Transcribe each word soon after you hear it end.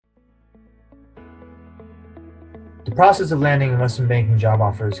The process of landing investment banking job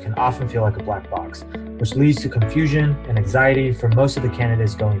offers can often feel like a black box, which leads to confusion and anxiety for most of the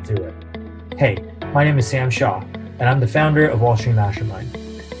candidates going through it. Hey, my name is Sam Shaw, and I'm the founder of Wall Street Mastermind.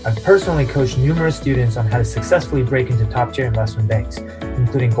 I've personally coached numerous students on how to successfully break into top-tier investment banks,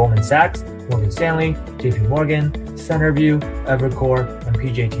 including Goldman Sachs, Morgan Stanley, JP Morgan, Centerview, Evercore, and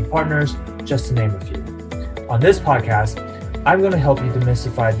PJT Partners, just to name a few. On this podcast, I'm going to help you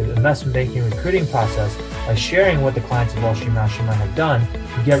demystify the investment banking recruiting process by sharing what the clients of Wall Street Mastermind have done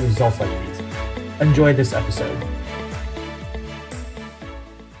to get results like these. Enjoy this episode.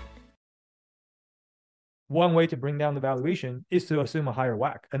 One way to bring down the valuation is to assume a higher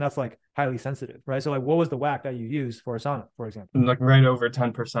WACC, and that's like highly sensitive, right? So like, what was the WACC that you used for Asana, for example? Like right over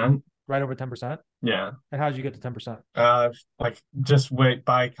 10%. Right over 10%? Yeah. And how did you get to 10%? Like just wait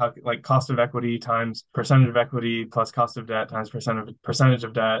by like cost of equity times percentage of equity plus cost of debt times percentage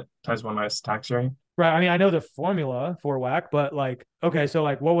of debt times 1 minus tax rate. Right. I mean, I know the formula for WACC, but like, okay, so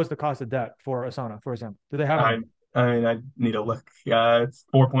like, what was the cost of debt for Asana, for example? Do they have I it? I mean, I need to look. It's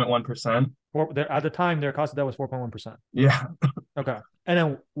 4.1%. At the time, their cost of debt was 4.1%. Yeah. Okay. And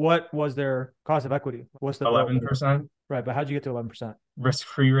then what was their cost of equity? What's the 11%. right? But how'd you get to 11%?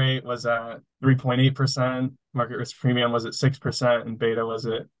 Risk-free rate was at 3.8%. Market risk premium was at 6%, and beta was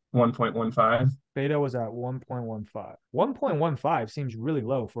at 1.15. Beta was at 1.15. 1.15 seems really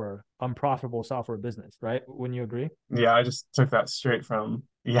low for unprofitable software business, right? Wouldn't you agree? Yeah, I just took that straight from.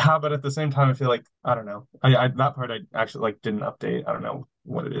 Yeah, but at the same time, I feel like I don't know. I that part I actually like didn't update. I don't know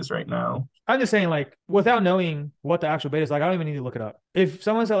what it is right now. I'm just saying, like, without knowing what the actual beta is like, I don't even need to look it up. If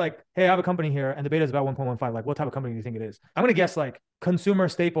someone said, like, hey, I have a company here and the beta is about 1.15, like, what type of company do you think it is? I'm going to guess, like, consumer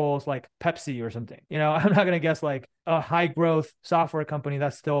staples, like Pepsi or something. You know, I'm not going to guess, like, a high growth software company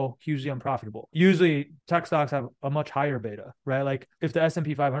that's still hugely unprofitable. Usually, tech stocks have a much higher beta, right? Like, if the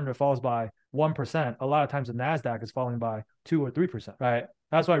S&P 500 falls by 1%, a lot of times the NASDAQ is falling by 2 or 3%, right?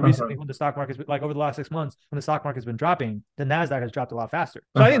 That's why recently, when the stock market's like over the last 6 months, when the stock market's been dropping, the NASDAQ has dropped a lot faster.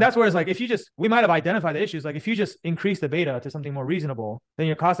 So I think that's where it's like, if you just, we might have identified the issues. Like, if you just increase the beta to something more reasonable, then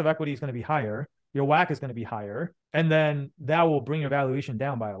your cost of equity is going to be higher. Your WACC is going to be higher. And then that will bring your valuation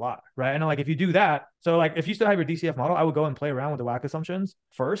down by a lot, right? And like, if you do that, so like, if you still have your DCF model, I would go and play around with the WACC assumptions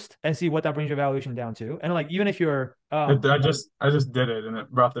first and see what that brings your valuation down to. And like, even if you're, I just did it, and it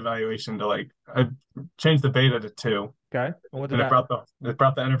brought the valuation to like I changed the beta to 2. Okay. And what did And that? it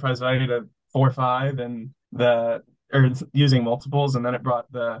brought the enterprise value to 4.5, and the or using multiples, and then it brought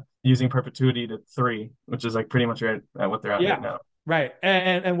the using perpetuity to 3, which is like pretty much right at what they're at right Yeah. now. Right.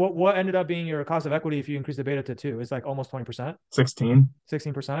 And what ended up being your cost of equity if you increase the beta to 2? It's like almost 20%, 16.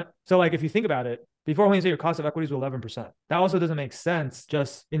 16%. So like, if you think about it, before when you say your cost of equity is 11%, that also doesn't make sense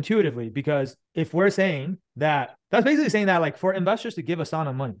just intuitively, because if we're saying that, that's basically saying that like, for investors to give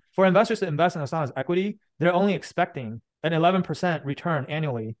Asana money, for investors to invest in Asana's equity, they're only expecting an 11% return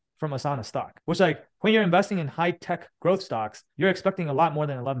annually from Asana stock, which like, when you're investing in high tech growth stocks, you're expecting a lot more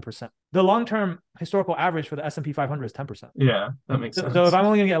than 11%. The long-term historical average for the S&P 500 is 10%. Yeah, that makes sense. So if I'm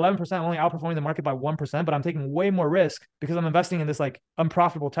only going to get 11%, I'm only outperforming the market by 1%, but I'm taking way more risk because I'm investing in this like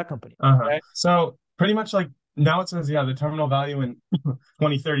unprofitable tech company. Right? So pretty much like now it says, yeah, the terminal value in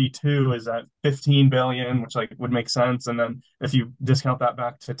 2032 is at 15 billion, which like would make sense. And then if you discount that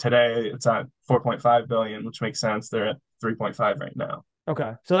back to today, it's at 4.5 billion, which makes sense. They're at 3.5 right now.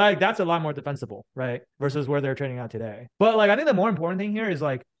 Okay. So like, that's a lot more defensible, right? Versus where they're trading out today. But like, I think the more important thing here is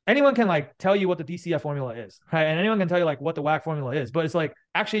like, anyone can like tell you what the DCF formula is, right? And anyone can tell you like what the WACC formula is, but it's like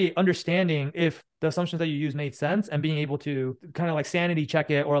actually understanding if the assumptions that you use made sense and being able to kind of like sanity check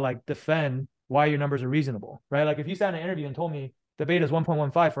it or like defend why your numbers are reasonable, right? Like, if you sat in an interview and told me the beta is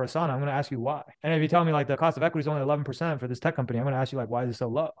 1.15 for Asana, I'm going to ask you why. And if you tell me like the cost of equity is only 11% for this tech company, I'm going to ask you like, why is it so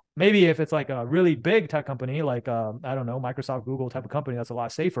low? Maybe if it's like a really big tech company, like, I don't know, Microsoft, Google type of company that's a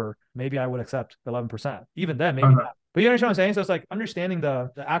lot safer, maybe I would accept 11%. Even then, maybe not. But you understand what I'm saying? So it's like understanding the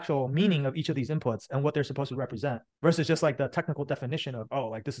actual meaning of each of these inputs and what they're supposed to represent versus just like the technical definition of, oh,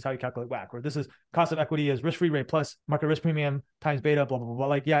 like this is how you calculate WACC, or this is cost of equity is risk-free rate plus market risk premium times beta, blah, blah, blah, blah.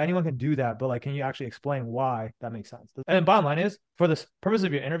 Like, yeah, anyone can do that, but like, can you actually explain why that makes sense? And then bottom line is, for the purpose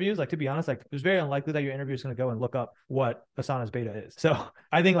of your interviews, like, to be honest, like, it's very unlikely that your interview is going to go and look up what Asana's beta is. So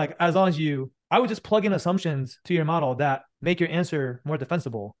I think like, as long as I would just plug in assumptions to your model that make your answer more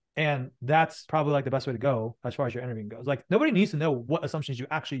defensible. And that's probably like the best way to go as far as your interviewing goes. Like, nobody needs to know what assumptions you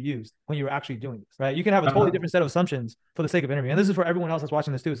actually used when you were actually doing this, right? You can have a totally different set of assumptions for the sake of interviewing. And this is for everyone else that's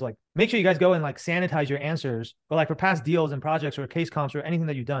watching this too. It's like, make sure you guys go and like sanitize your answers, or like for past deals and projects or case comps or anything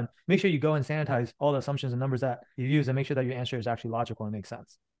that you've done, make sure you go and sanitize all the assumptions and numbers that you use and make sure that your answer is actually logical and makes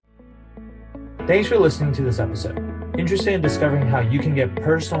sense. Thanks for listening to this episode. interested in discovering how you can get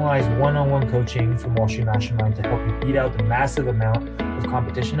personalized one-on-one coaching from Wall Street Mastermind to help you beat out the massive amount of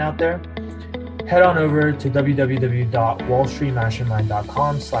competition out there, head on over to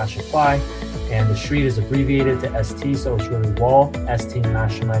www.wallstreetmastermind.com/apply. And the street is abbreviated to ST, so it's really wall,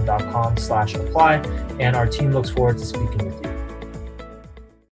 stmastermind.com/apply. And our team looks forward to speaking with you.